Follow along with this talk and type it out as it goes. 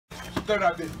Third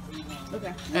Eye Vision.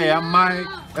 Okay. Hey, I'm Mike.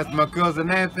 That's my cousin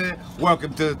Anthony.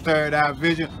 Welcome to the Third Eye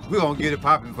Vision. We're gonna get it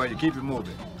popping for you. Keep it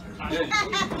moving.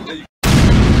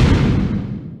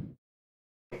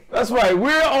 That's right.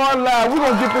 We're on live. We're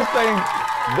gonna get this thing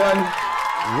done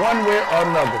one way or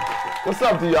another. What's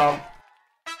up to y'all?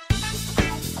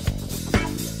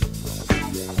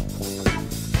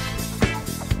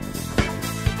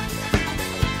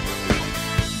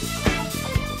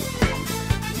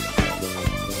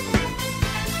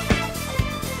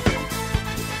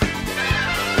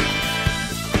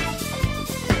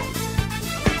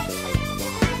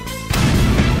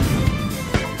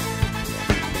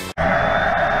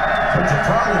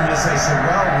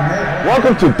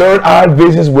 Welcome to Third Eye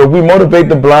Visions, where we motivate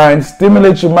the blind,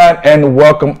 stimulate your mind, and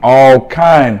welcome all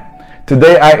kind.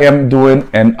 Today I am doing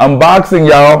an unboxing,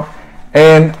 y'all,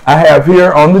 and I have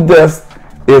here on the desk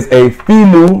is a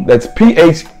Pheanoo, that's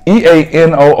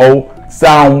P-H-E-A-N-O-O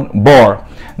sound bar.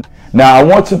 Now I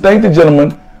want to thank the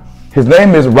gentleman. His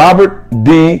name is Robert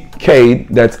D. Cade,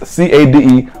 that's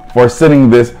C-A-D-E, for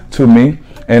sending this to me.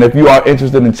 And if you are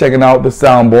interested in checking out the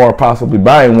soundbar or possibly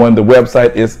buying one, the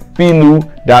website is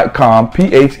Pheanoo.com,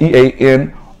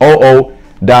 Pheanoo.com.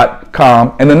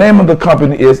 And the name of the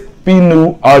company is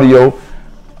Pheanoo Audio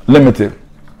Limited.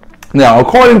 Now,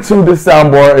 according to this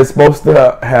soundbar, it's supposed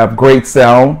to have great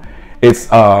sound. It's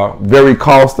very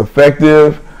cost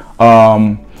effective.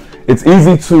 It's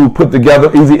easy to put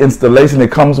together, easy installation.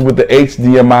 It comes with the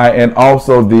HDMI and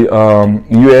also the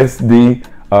USB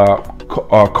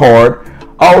cord.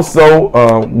 Also,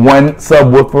 one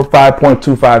subwoofer,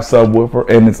 5.25 subwoofer,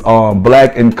 and it's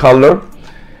black in color.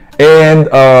 And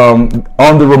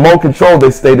on the remote control, they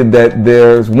stated that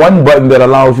there's one button that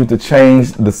allows you to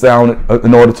change the sound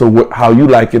in order to how you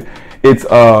like it. It's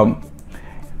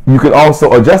you can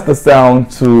also adjust the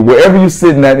sound to wherever you're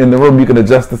sitting at in the room. You can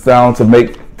adjust the sound to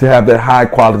have that high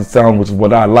quality sound, which is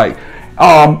what I like.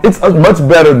 It's much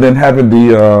better than having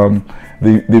the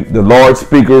large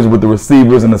speakers with the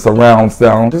receivers and the surround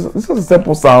sound. It's just a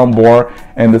simple sound bar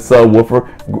and the subwoofer,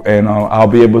 and I'll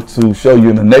be able to show you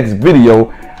in the next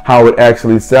video how it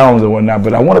actually sounds and whatnot.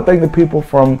 But I want to thank the people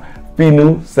from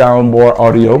Pheanoo Soundbar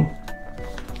Audio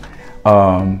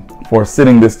for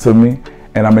sending this to me,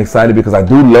 and I'm excited because I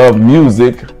do love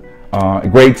music,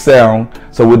 great sound.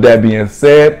 So with that being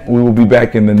said, we will be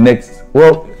back in the next,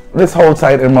 well, let's hold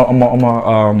tight and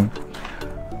I'm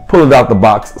pull it out the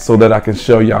box so that I can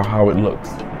show y'all how it looks.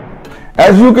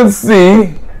 As you can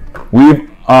see, we've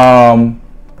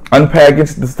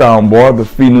unpackaged the soundbar, the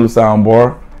Pheanoo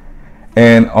soundbar,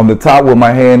 and on the top where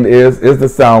my hand is the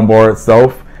soundbar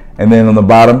itself, and then on the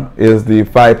bottom is the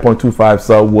 5.25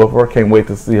 subwoofer. Can't wait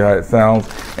to see how it sounds.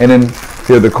 And then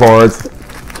here are the cards.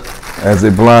 As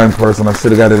a blind person, I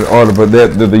should have got it in order, but they're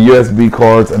the USB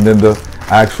cards and then the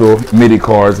actual MIDI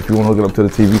cards if you want to hook it up to the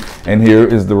TV. And here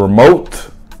is the remote.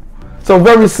 So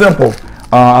very simple.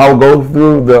 I'll go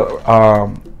through the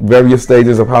various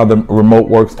stages of how the remote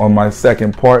works on my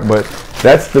second part, but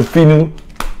that's the Pheanoo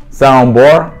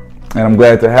soundbar, and I'm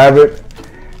glad to have it.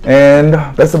 And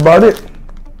that's about it.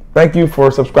 Thank you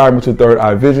for subscribing to Third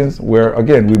Eye Visions, where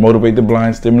again we motivate the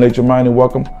blind, stimulate your mind, and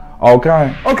welcome all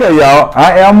kind. Okay, y'all,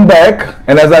 I am back,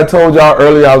 and as I told y'all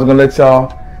earlier, I was gonna let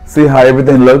y'all see how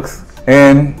everything looks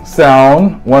and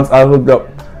sound once I hooked up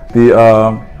the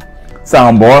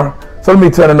soundbar. So let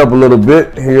me turn it up a little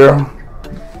bit here.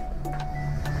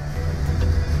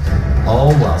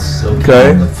 All while soaking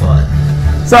in the fun.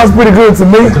 Sounds pretty good to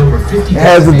me. It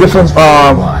has the different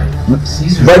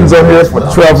buttons on here for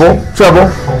treble.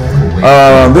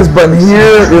 This button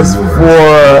here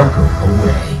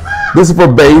is for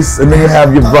bass, and then you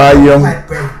have your volume.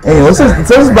 Anyway, so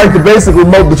this is like the basic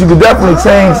remote, but you can definitely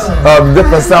change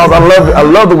different sounds. I love it. I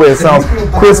love the way it sounds.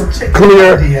 Crisp,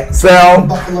 clear sound.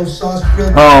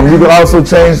 You can also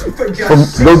change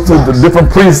go to the different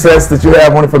presets that you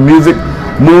have on it for music,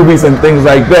 movies, and things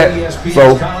like that.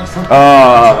 So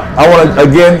I want to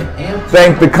again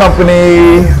thank the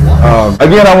company.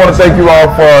 Again, I want to thank you all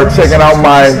for checking out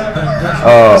my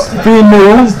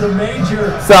Pheanoo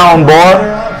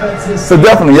soundbar. So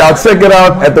definitely, y'all check it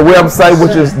out at the website,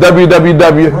 which is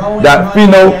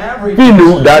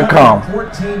www.pheanoo.com.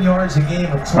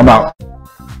 I'm out.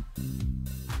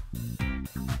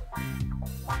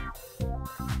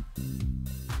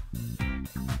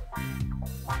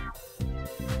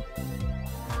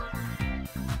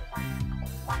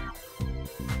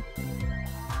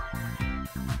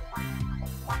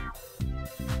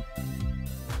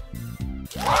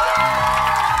 What?